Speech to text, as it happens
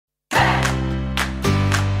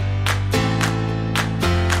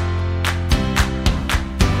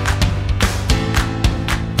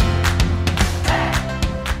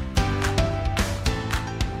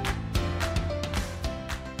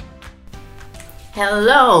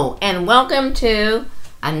Hello, and welcome to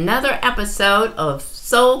another episode of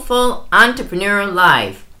Soulful Entrepreneur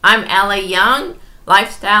Life. I'm Allie Young,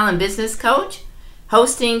 lifestyle and business coach,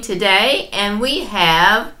 hosting today, and we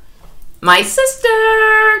have my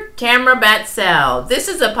sister, Tamara Batsell. This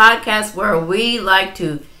is a podcast where we like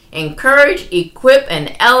to encourage, equip,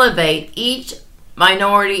 and elevate each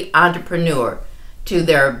minority entrepreneur to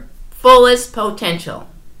their fullest potential.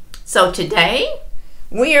 So today,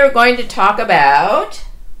 we are going to talk about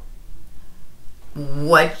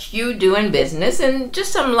what you do in business and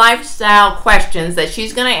just some lifestyle questions that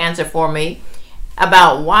she's going to answer for me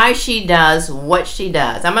about why she does what she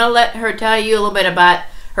does. I'm going to let her tell you a little bit about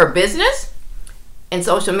her business and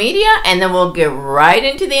social media, and then we'll get right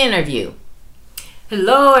into the interview.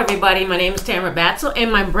 Hello everybody, my name is Tamara Batsell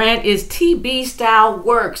and my brand is TB Style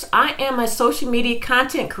Works. I am a social media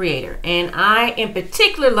content creator and I in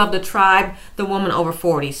particular love the tribe, the woman over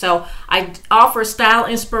 40. So I offer style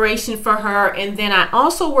inspiration for her, and then I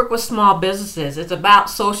also work with small businesses. It's about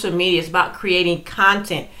social media, it's about creating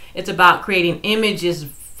content, it's about creating images,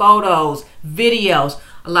 photos, videos.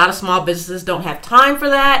 A lot of small businesses don't have time for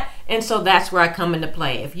that, and so that's where I come into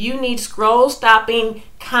play. If you need scroll-stopping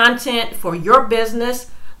content for your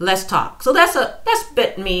business, let's talk. So that's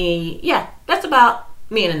me. Yeah, that's about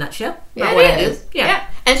me in a nutshell. Yeah, it is. Yeah.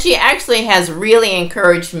 And she actually has really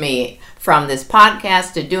encouraged me from this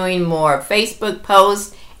podcast to doing more Facebook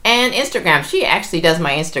posts and Instagram. She actually does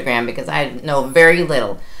my Instagram because I know very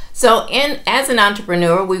little. So as an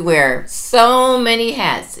entrepreneur, we wear so many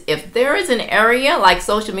hats. If there is an area like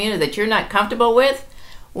social media that you're not comfortable with,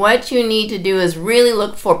 what you need to do is really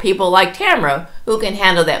look for people like Tamara who can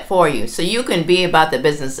handle that for you. So you can be about the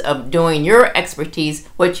business of doing your expertise,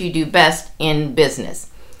 what you do best in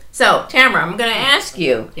business. So Tamara, I'm going to ask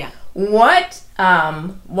you, why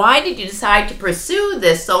did you decide to pursue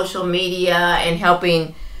this social media and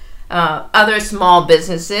helping other small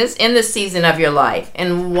businesses in the season of your life,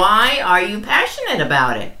 and why are you passionate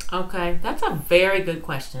about it? Okay, that's a very good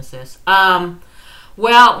question, sis.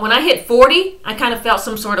 Well, when I hit 40, I kind of felt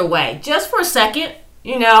some sort of way. Just for a second,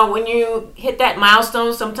 when you hit that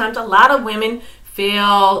milestone, sometimes a lot of women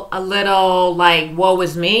feel a little like, woe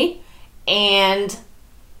is me. And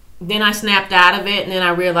then I snapped out of it, and then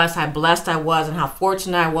I realized how blessed I was and how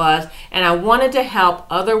fortunate I was. And I wanted to help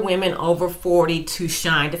other women over 40 to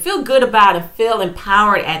shine, to feel good about and feel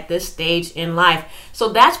empowered at this stage in life. So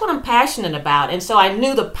that's what I'm passionate about. And so I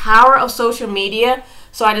knew the power of social media.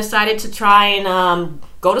 So I decided to try and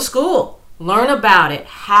go to school, learn about it.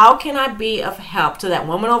 How can I be of help to that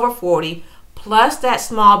woman over 40 plus that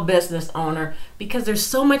small business owner? Because there's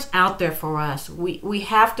so much out there for us. We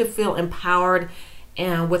have to feel empowered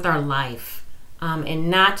and with our life, and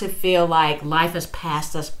not to feel like life has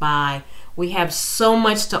passed us by. We have so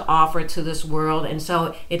much to offer to this world, and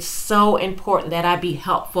so it's so important that I be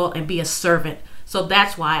helpful and be a servant. So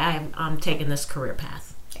that's why I'm taking this career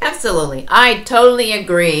path. Absolutely. I totally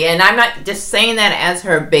agree. And I'm not just saying that as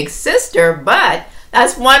her big sister, but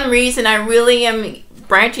that's one reason I really am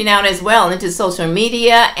branching out as well into social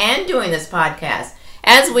media and doing this podcast.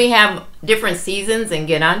 As we have different seasons and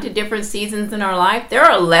get on to different seasons in our life, there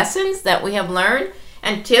are lessons that we have learned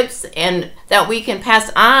and tips and that we can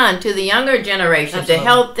pass on to the younger generation. Absolutely. To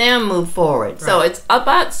help them move forward. Right. So it's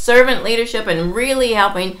about servant leadership and really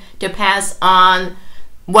helping to pass on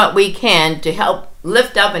what we can to help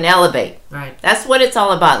lift up and elevate. Right. That's what it's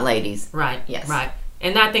all about, ladies. Right. Yes. Right.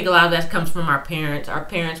 And I think a lot of that comes from our parents. Our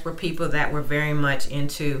parents were people that were very much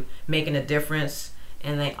into making a difference,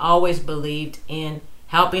 and they always believed in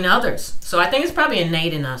helping others. So I think it's probably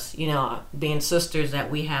innate in us, being sisters,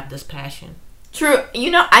 that we have this passion. True.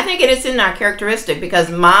 I think it is in our characteristic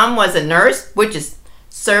because mom was a nurse, which is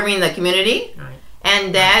serving the community. Right.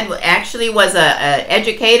 And dad actually was a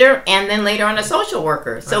educator and then later on a social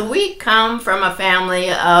worker. Right. So we come from a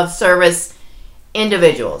family of service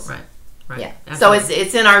individuals. Right. Right. Yeah. Absolutely. So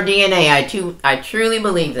it's in our DNA. I truly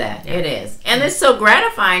believe that. Yeah. It is. And it's so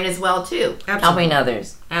gratifying as well too. Absolutely. Helping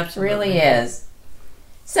others. Absolutely. It really is.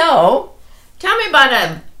 So, tell me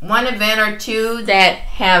about one event or two that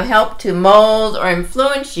have helped to mold or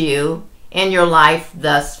influence you in your life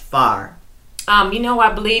thus far. I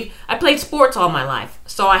believe I played sports all my life.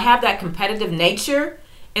 So I have that competitive nature,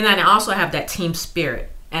 and then I also have that team spirit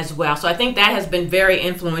as well. So I think that has been very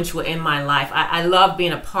influential in my life. I love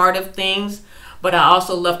being a part of things, but I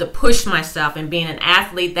also love to push myself, and being an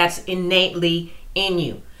athlete, that's innately in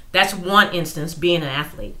you. That's one instance, being an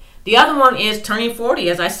athlete. The other one is turning 40.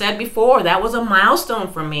 As I said before, that was a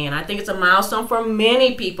milestone for me, and I think it's a milestone for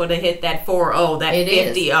many people to hit that 4-0, that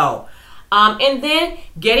 50-0. And then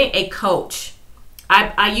getting a coach.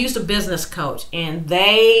 I used a business coach, and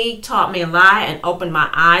they taught me a lot and opened my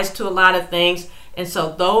eyes to a lot of things. And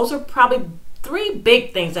so those are probably 3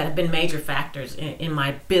 big things that have been major factors in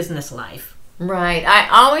my business life. Right. I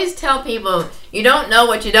always tell people, you don't know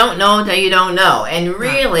what you don't know until you don't know. And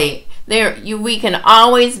really, we can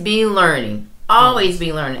always be learning. Always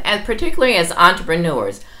be learning. And particularly as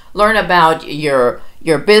entrepreneurs. Learn about your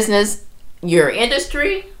business, your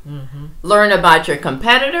industry. Mm-hmm. Learn about your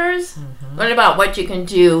competitors. Mm-hmm. Learn about what you can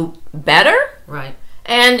do better. Right.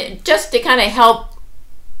 And just to kind of help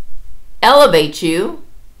elevate you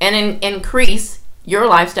and increase your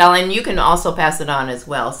lifestyle, and you can also pass it on as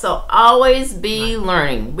well. So always be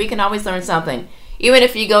learning. We can always learn something. Even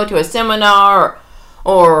if you go to a seminar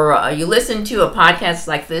or you listen to a podcast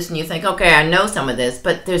like this and you think, okay, I know some of this,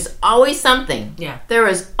 but there's always something. Yeah. There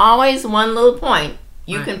is always one little point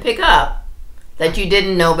you can pick up that you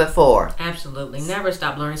didn't know before. Absolutely. Never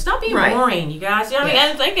stop learning. Stop being boring, you guys. You know what I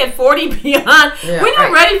mean? I think at 40 beyond, we're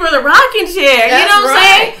not ready for the rocking chair. That's you know what I'm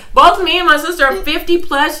saying? Both me and my sister are 50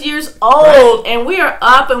 plus years old, and we are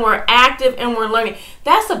up and we're active and we're learning.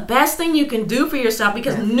 That's the best thing you can do for yourself,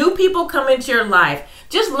 because new people come into your life.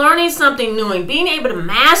 Just learning something new and being able to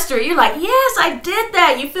master it. You're like, yes, I did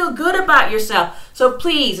that. You feel good about yourself. So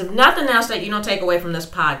please, if nothing else that you don't take away from this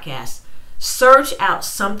podcast, search out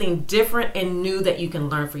something different and new that you can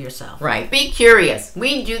learn for yourself. Right. Be curious.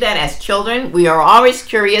 We do that as children. We are always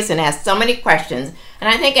curious and ask so many questions. And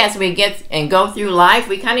I think as we get and go through life,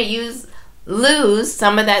 we kind of lose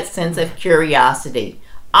some of that sense of curiosity.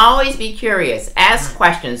 Always be curious. Ask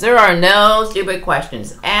questions. There are no stupid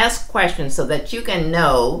questions. Ask questions so that you can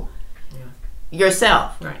know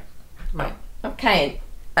yourself. Right. Right. Okay.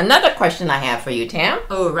 Another question I have for you, Tam.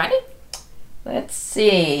 Oh, ready? Let's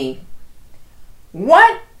see.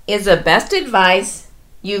 What is the best advice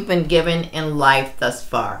you've been given in life thus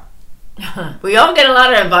far? We all get a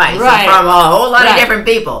lot of advice from a whole lot of different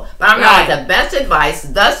people. But I'm going with the best advice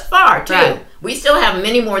thus far, too. Right. We still have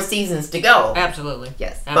many more seasons to go. Absolutely.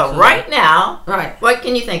 Yes. Absolutely. But right now, what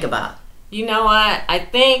can you think about? You know what? I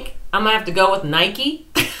think I'm going to have to go with Nike.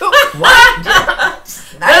 What?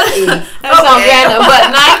 Nike? That sounds random,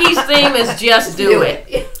 but Nike's theme is just do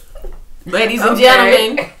it. Ladies and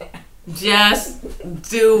gentlemen, just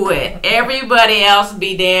do it. Everybody else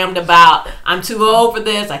be damned about, I'm too old for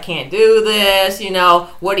this, I can't do this,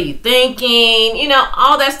 what are you thinking?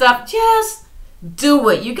 All that stuff. Just do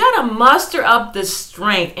it. You got to muster up the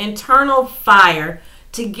strength, internal fire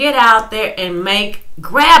to get out there and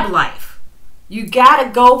grab life. You got to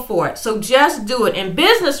go for it. So just do it. And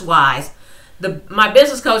business-wise, my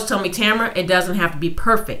business coach told me, Tamara, it doesn't have to be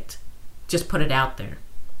perfect. Just put it out there.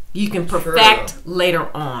 You can perfect later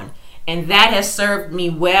on. And that has served me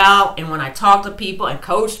well. And when I talk to people and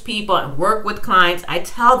coach people and work with clients, I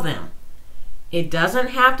tell them, it doesn't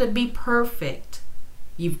have to be perfect.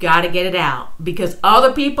 You've got to get it out. Because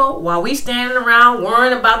other people, while we standing around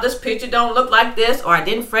worrying about this picture don't look like this, or I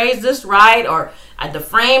didn't phrase this right, or the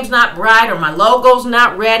frame's not bright, or my logo's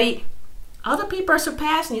not ready, other people are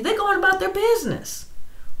surpassing you. They're going about their business.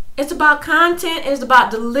 It's about content. It's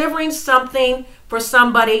about delivering something for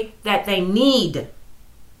somebody that they need.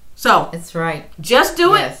 So that's right. Just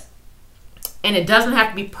do it. And it doesn't have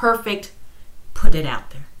to be perfect. Put it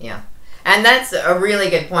out there. Yeah. And that's a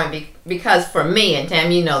really good point, because for me, and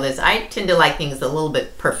Tam, you know this, I tend to like things a little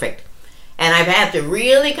bit perfect. And I've had to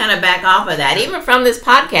really kind of back off of that. Even from this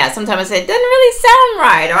podcast, sometimes I say, it doesn't really sound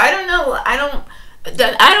right. Or I don't know.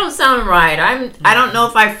 I don't sound right. I don't know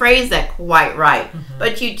if I phrased that quite right. Mm-hmm.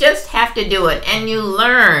 But you just have to do it. And you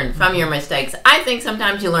learn from your mistakes. I think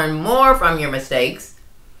sometimes you learn more from your mistakes.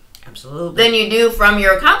 Absolutely. Than you do from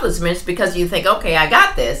your accomplishments, because you think, okay, I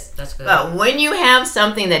got this. That's good. But when you have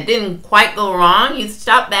something that didn't quite go wrong, you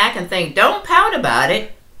stop back and think, don't pout about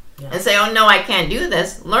it. And say, oh no, I can't do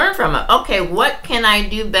this. Learn from it. Okay, what can I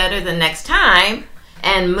do better the next time?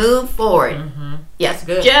 And move forward. Mm-hmm. Yes, that's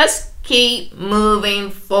good. Just keep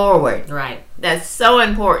moving forward. Right. That's so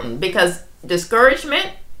important, because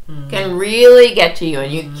discouragement can really get to you,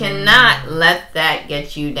 and you cannot let that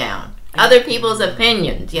get you down. Other people's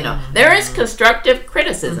opinions, there is constructive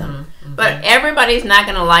criticism, but everybody's not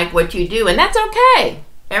going to like what you do, and that's okay.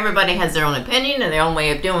 Everybody has their own opinion and their own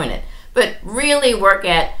way of doing it, but really work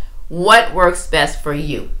at what works best for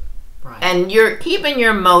you. Right. And you're keeping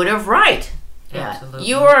your motive right. Absolutely.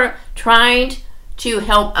 You're trying to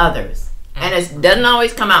help others, and it doesn't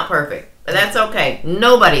always come out perfect, but that's okay.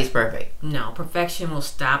 Nobody's perfect. No, perfection will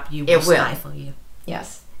stop you, will stifle you.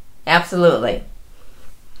 Yes, absolutely.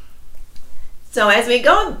 So as we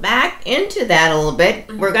go back into that a little bit,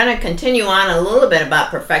 we're going to continue on a little bit about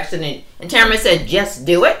perfection. And Tamara said, just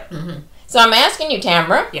do it. So I'm asking you,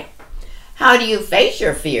 Tamara. Yeah. How do you face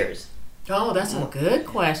your fears? Oh, that's a good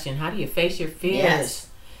question. How do you face your fears?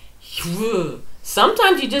 Yes.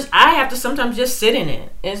 Sometimes I have to sometimes just sit in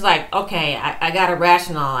it. It's like, okay, I got to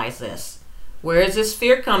rationalize this. Where is this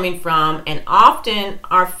fear coming from? And often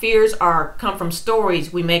our fears come from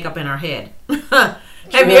stories we make up in our head. Have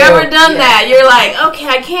you ever done that? You're like, okay,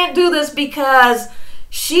 I can't do this because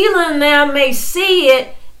Sheila and them may see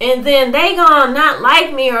it, and then they gonna not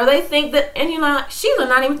like me, or they think that, and you're like, Sheila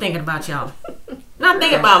not even thinking about y'all. Not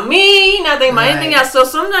thinking about me, not thinking about anything else. So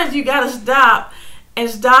sometimes you gotta stop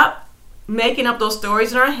making up those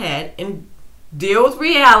stories in our head and deal with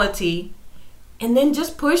reality, and then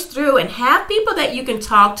just push through and have people that you can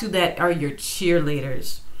talk to that are your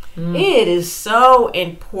cheerleaders. It is so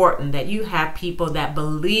important that you have people that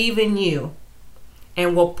believe in you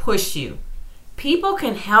and will push you. People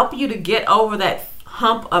can help you to get over that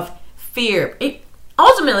hump of fear.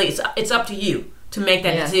 Ultimately, it's up to you to make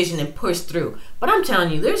that decision and push through. But I'm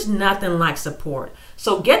telling you, there's nothing like support.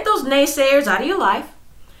 So get those naysayers out of your life.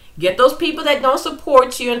 Get those people that don't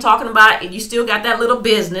support you and talking about you still got that little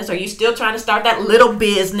business, or you still trying to start that little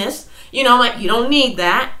business. You know, like, you don't need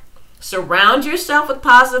that. Surround yourself with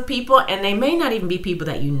positive people, and they may not even be people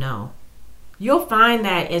that you know. You'll find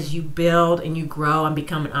that as you build and you grow and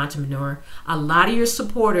become an entrepreneur, a lot of your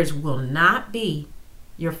supporters will not be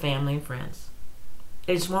your family and friends.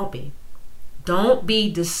 They just won't be. Don't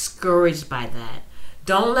be discouraged by that.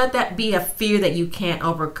 Don't let that be a fear that you can't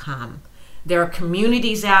overcome. There are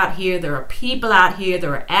communities out here. There are people out here.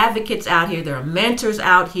 There are advocates out here. There are mentors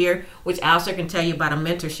out here, which Alistair can tell you about a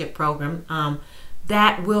mentorship program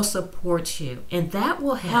that will support you. And that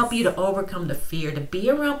will help you to overcome the fear, to be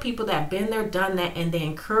around people that have been there, done that, and they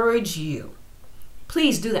encourage you.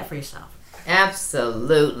 Please do that for yourself.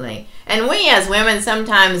 Absolutely. And we as women,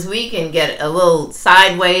 sometimes we can get a little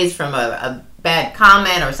sideways from a bad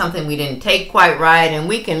comment or something we didn't take quite right, and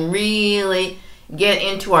we can really get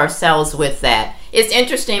into ourselves with that. It's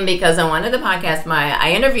interesting because on one of the podcasts,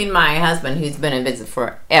 I interviewed my husband, who's been in business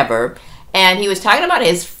forever, and he was talking about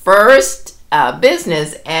his first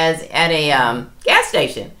business as at a gas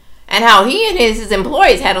station, and how he and his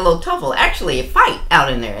employees had a little tuffle, actually a fight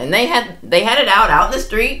out in there, and they had it out in the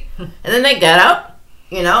street, and then they got up,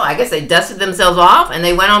 I guess they dusted themselves off, and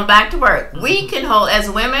they went on back to work. We can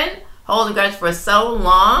as women, hold a grudge for so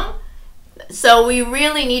long, so we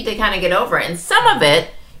really need to kind of get over it. And some of it,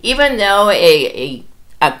 even though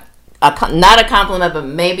not a compliment, but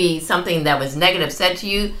maybe something that was negative said to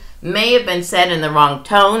you, may have been said in the wrong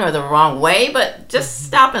tone or the wrong way, but just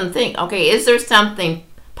stop and think, okay, is there something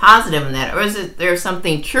positive in that, or is there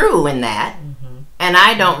something true in that? And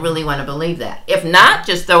I don't really want to believe that. If not,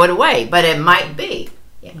 just throw it away, but it might be.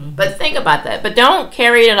 But think about that. But don't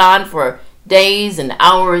carry it on for days and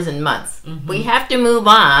hours and months. We have to move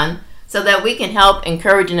on so that we can help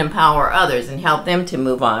encourage and empower others and help them to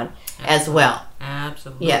move on as well.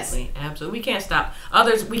 Absolutely. Yes. Absolutely. We can't stop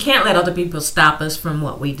others. We can't let other people stop us from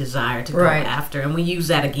what we desire to go after. And we use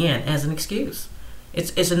that again as an excuse.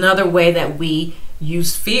 It's another way that we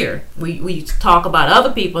use fear. We talk about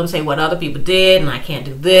other people and say what other people did and I can't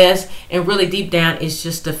do this. And really deep down, it's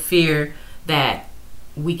just a fear that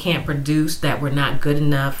we can't produce, that we're not good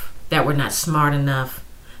enough, that we're not smart enough,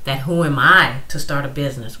 that who am I to start a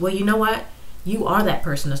business? Well, you know what? You are that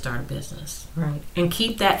person to start a business. Right. And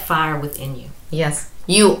keep that fire within you. Yes.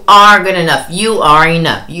 You are good enough. You are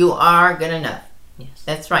enough. You are good enough. Yes.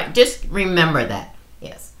 That's right. Just remember that.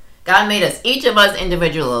 Yes. God made us, each of us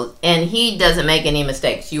individuals, and He doesn't make any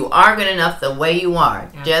mistakes. You are good enough the way you are.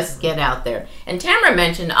 Absolutely. Just get out there. And Tamara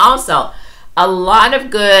mentioned also a lot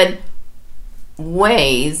of good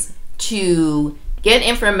ways to get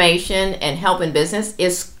information and help in business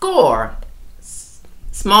is SCORE.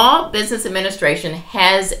 Small Business Administration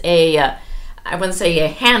has I wouldn't say a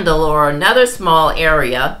handle or another small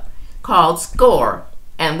area called SCORE.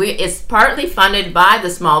 And it's partly funded by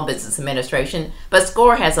the Small Business Administration, but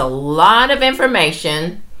SCORE has a lot of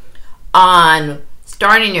information on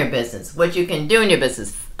starting your business, what you can do in your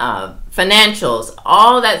business, financials,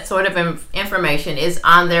 all that sort of information is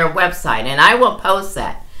on their website, and I will post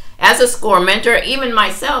that. As a SCORE mentor, even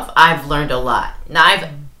myself, I've learned a lot.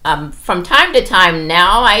 Now, from time to time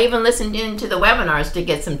now, I even listen into the webinars to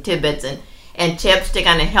get some tidbits and tips to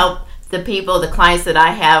kind of help the people, the clients that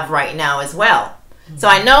I have right now as well. So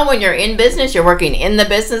I know when you're in business, you're working in the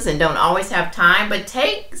business and don't always have time, but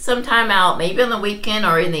take some time out, maybe on the weekend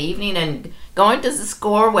or in the evening, and go into the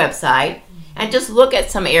SCORE website and just look at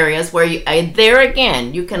some areas where there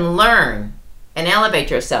again, you can learn and elevate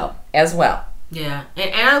yourself as well. Yeah,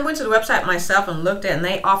 and I went to the website myself and looked at it, and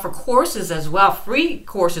they offer courses as well, free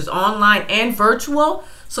courses, online and virtual.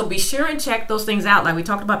 So be sure and check those things out. Like we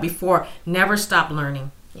talked about before, never stop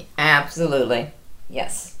learning. Absolutely.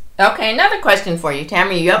 Yes. Okay, another question for you,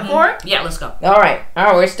 Tammy. You up for it? Yeah, let's go. All right,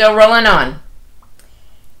 we're still rolling on.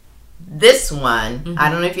 This one, I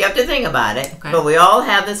don't know if you have to think about it, but we all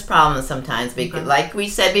have this problem sometimes. Because, like we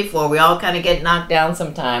said before, we all kind of get knocked down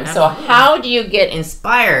sometimes. Absolutely. So how do you get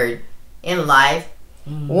inspired in life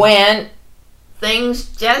when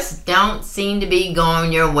things just don't seem to be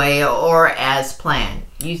going your way or as planned?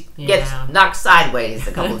 You get knocked sideways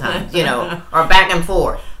a couple times, or back and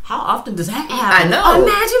forth. How often does that happen? I know.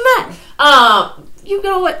 Imagine that. You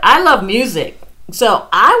know what? I love music. So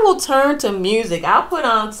I will turn to music. I'll put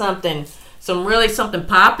on something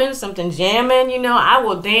popping, something jamming. I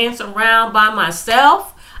will dance around by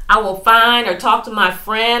myself. I will find or talk to my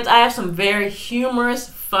friends. I have some very humorous,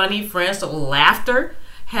 funny friends. So laughter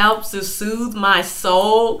helps to soothe my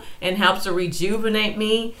soul and helps to rejuvenate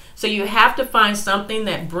me. So you have to find something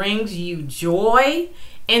that brings you joy.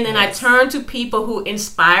 And then I turn to people who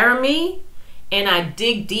inspire me. And I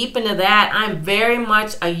dig deep into that. I'm very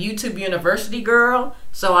much a YouTube University girl.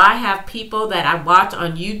 So I have people that I watch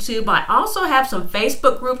on YouTube. I also have some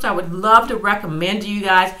Facebook groups I would love to recommend to you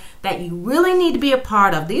guys that you really need to be a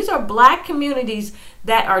part of. These are Black communities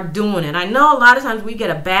that are doing it. I know a lot of times we get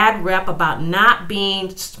a bad rep about not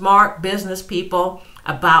being smart business people,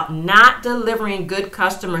 about not delivering good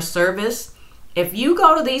customer service. If you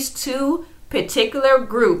go to these two particular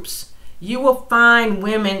groups, you will find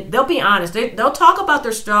women, they'll be honest, they'll talk about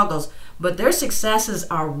their struggles, but their successes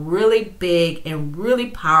are really big and really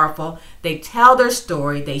powerful. They tell their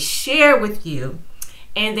story, they share with you,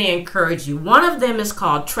 and they encourage you. One of them is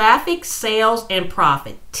called Traffic, Sales, and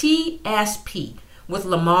Profit, TSP, with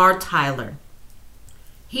Lamar Tyler.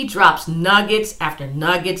 He drops nuggets after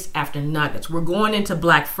nuggets after nuggets. We're going into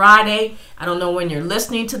Black Friday. I don't know when you're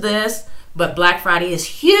listening to this, but Black Friday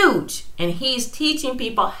is huge, and he's teaching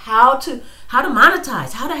people how to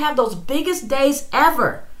monetize, how to have those biggest days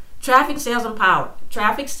ever. Traffic, Sales, and Power.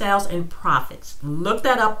 Traffic, Sales, and Profits. Look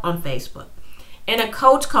that up on Facebook. And a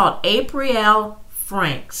coach called April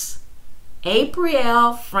Franks.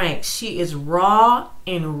 April Franks. She is raw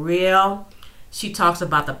and real. She talks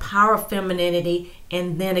about the power of femininity,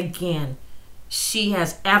 and then again, she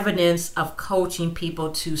has evidence of coaching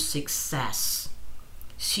people to success.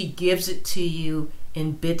 She gives it to you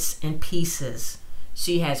in bits and pieces.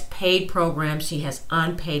 She has paid programs. She has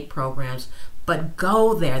unpaid programs. But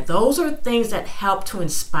go there. Those are things that help to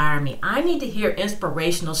inspire me. I need to hear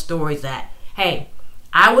inspirational stories that, hey,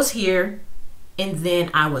 I was here and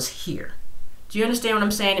then I was here. Do you understand what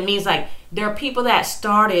I'm saying? It means like there are people that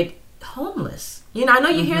started homeless. I know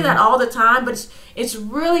you hear that all the time, but it's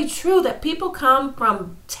really true that people come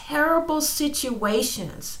from terrible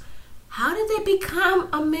situations. How did they become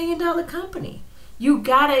 $1 million company? You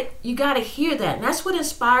gotta hear that. And that's what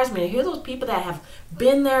inspires me, to hear those people that have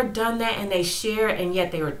been there, done that, and they share, and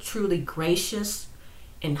yet they were truly gracious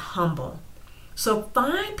and humble. So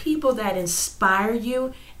find people that inspire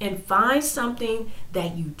you and find something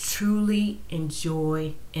that you truly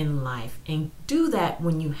enjoy in life. And do that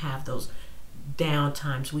when you have those down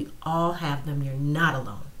times. We all have them. You're not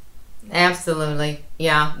alone. Absolutely.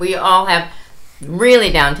 Yeah, we all have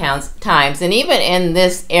really downtown times, and even in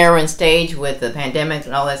this era and stage with the pandemic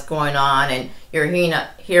and all that's going on, and you're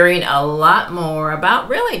hearing a lot more about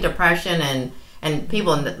really depression and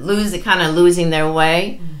people losing their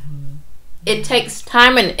way. It takes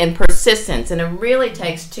time and persistence, and it really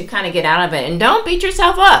takes to kind of get out of it. And don't beat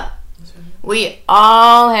yourself up. We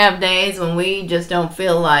all have days when we just don't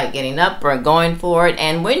feel like getting up or going for it,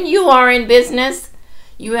 and when you are in business,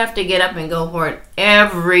 you have to get up and go for it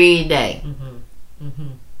every day.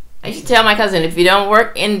 I used to tell my cousin, if you don't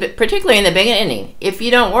work, particularly in the beginning, if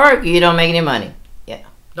you don't work, you don't make any money. Yeah.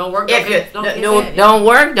 Don't work, don't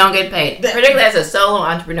work, don't get paid. Particularly as a solo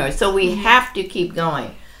entrepreneur. So we have to keep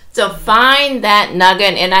going. So find that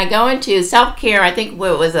nugget, and I go into self-care. I think it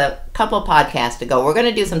was a couple podcasts ago. We're going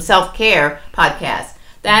to do some self-care podcasts.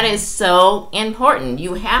 That is so important.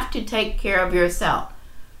 You have to take care of yourself.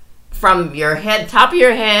 From your head, top of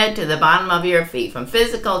your head to the bottom of your feet, from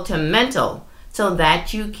physical to mental, so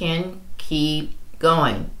that you can keep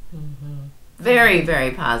going. Very,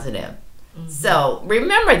 very positive. So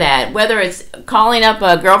remember that, whether it's calling up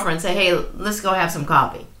a girlfriend and say, hey, let's go have some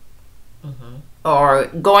coffee. Or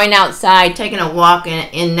going outside, taking a walk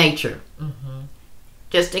in nature.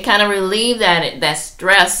 Just to kind of relieve that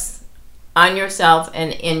stress on yourself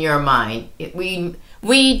and in your mind.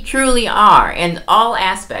 We truly are, in all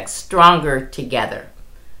aspects, stronger together.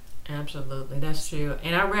 Absolutely, that's true.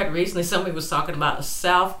 And I read recently somebody was talking about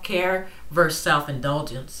self-care versus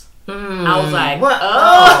self-indulgence. I was like, What?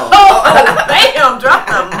 Bam, drop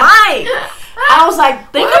the mic. I was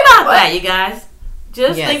like, think about that, you guys.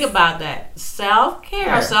 Just think about that.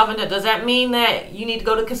 Self-care or self-indulgence. Does that mean that you need to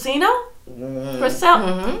go to the casino for self?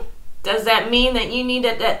 Mm-hmm. Does that mean that you need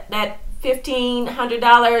that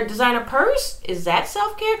 $1,500 designer purse? Is that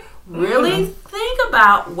self-care? Really think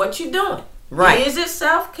about what you're doing. Right. Is it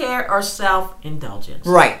self-care or self-indulgence?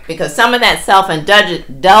 Right, because some of that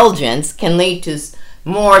self-indulgence can lead to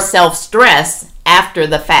more self-stress after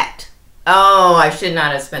the fact. Oh, I should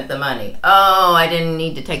not have spent the money. Oh, I didn't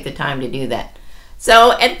need to take the time to do that.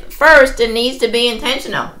 So at first, it needs to be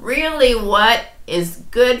intentional. Really, what is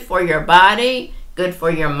good for your body, good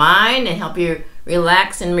for your mind, and help you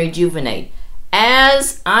relax and rejuvenate.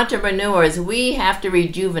 As entrepreneurs, we have to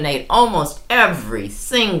rejuvenate almost every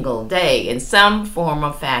single day in some form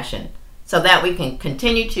or fashion so that we can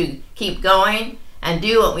continue to keep going and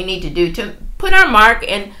do what we need to do to put our mark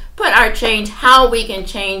and put our change, how we can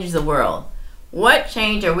change the world. What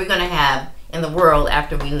change are we going to have in the world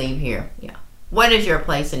after we leave here? Yeah. What is your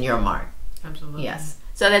place and your mark? Absolutely. Yes.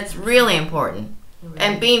 So that's really important. Really.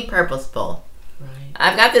 And being purposeful. Right.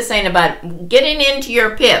 I've got this saying about getting into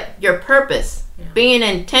your PIP, your purpose, being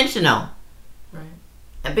intentional,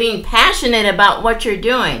 and being passionate about what you're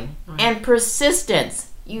doing, and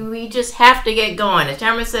persistence. We just have to get going. As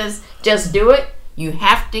Tamara says, just do it. You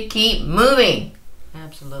have to keep moving.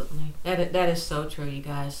 Absolutely. That is so true, you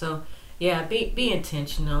guys. So, yeah, be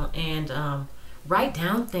intentional and write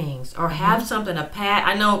down things or have something, a pad.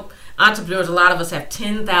 I know entrepreneurs, a lot of us have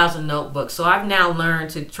 10,000 notebooks. So I've now learned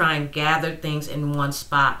to try and gather things in one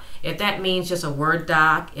spot. If that means just a Word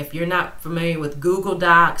doc, if you're not familiar with Google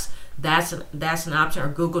Docs, that's an option, or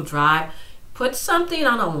Google Drive. Put something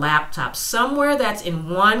on a laptop, somewhere that's in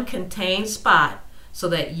one contained spot so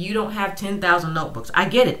that you don't have 10,000 notebooks. I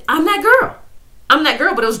get it. I'm that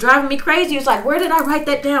girl, but it was driving me crazy. It was like, where did I write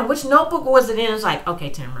that down? Which notebook was it in? It's like, okay,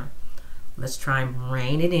 Tamara, let's try and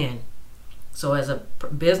rein it in. So as a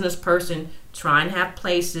business person, try and have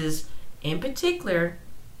places, in particular,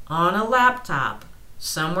 on a laptop,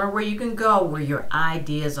 somewhere where you can go where your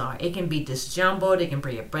ideas are. It can be disjumbled. It can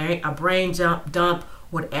be a brain dump,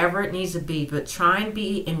 whatever it needs to be. But try and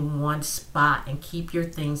be in one spot and keep your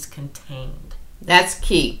things contained. That's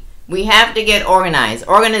key. We have to get organized.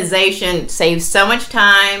 Organization saves so much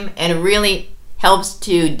time and really helps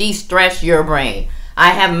to de-stress your brain.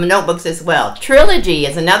 I have notebooks as well. Trilogy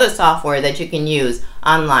is another software that you can use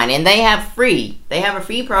online, and they have a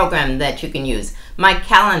free program that you can use. My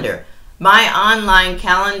calendar, my online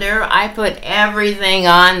calendar, I put everything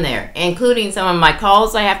on there, including some of my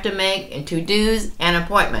calls I have to make and to-dos and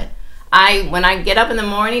appointment. When I get up in the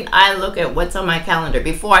morning, I look at what's on my calendar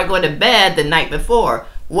before I go to bed the night before.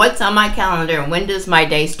 What's on my calendar and when does my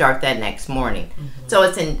day start that next morning? So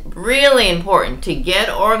it's really important to get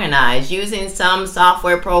organized using some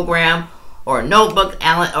software program or notebook,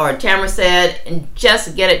 or Tamara said, and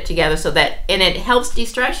just get it together and it helps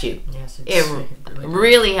de-stress you. Yes, it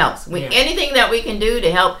really helps. Anything that we can do to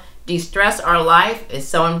help de-stress our life is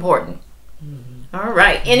so important. All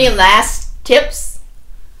right. Any last tips,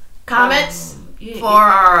 comments for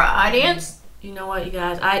our audience? You know what, you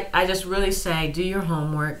guys? I just really say, do your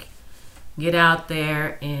homework. Get out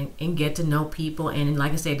there and get to know people. And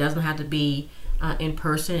like I say, it doesn't have to be in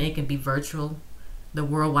person. It can be virtual. The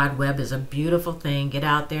World Wide Web is a beautiful thing. Get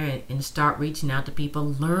out there and start reaching out to people.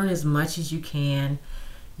 Learn as much as you can.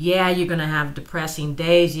 Yeah, you're going to have depressing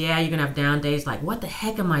days. Yeah, you're going to have down days like, what the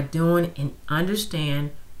heck am I doing? And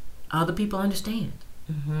understand, other people understand.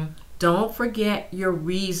 Don't forget your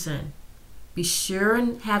reason. Be sure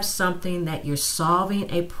and have something that you're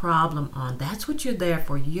solving a problem on. That's what you're there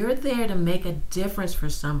for. You're there to make a difference for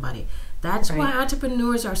somebody. That's why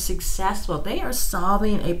entrepreneurs are successful. They are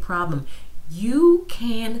solving a problem. You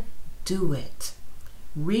can do it.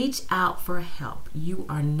 Reach out for help. You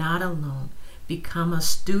are not alone. Become a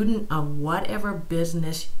student of whatever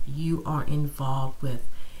business you are involved with.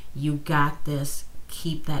 You got this.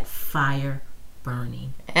 Keep that fire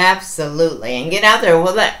burning. Absolutely. And get out there.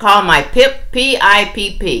 Well, that call my PIP,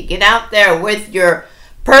 P-I-P-P. Get out there with your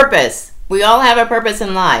purpose. We all have a purpose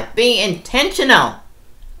in life. Be intentional.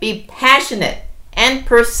 Be passionate and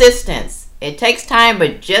persistence. It takes time,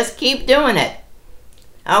 but just keep doing it.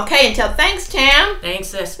 Okay, thanks, Tam. Thanks,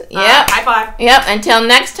 sis. Yep. High five. Yep. Until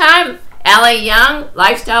next time, L.A. Young,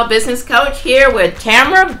 lifestyle business coach, here with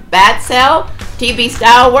Tamara Batsell, TB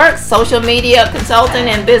Style Works, social media consultant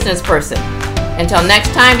and business person. Until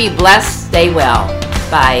next time, be blessed, stay well.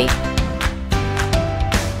 Bye.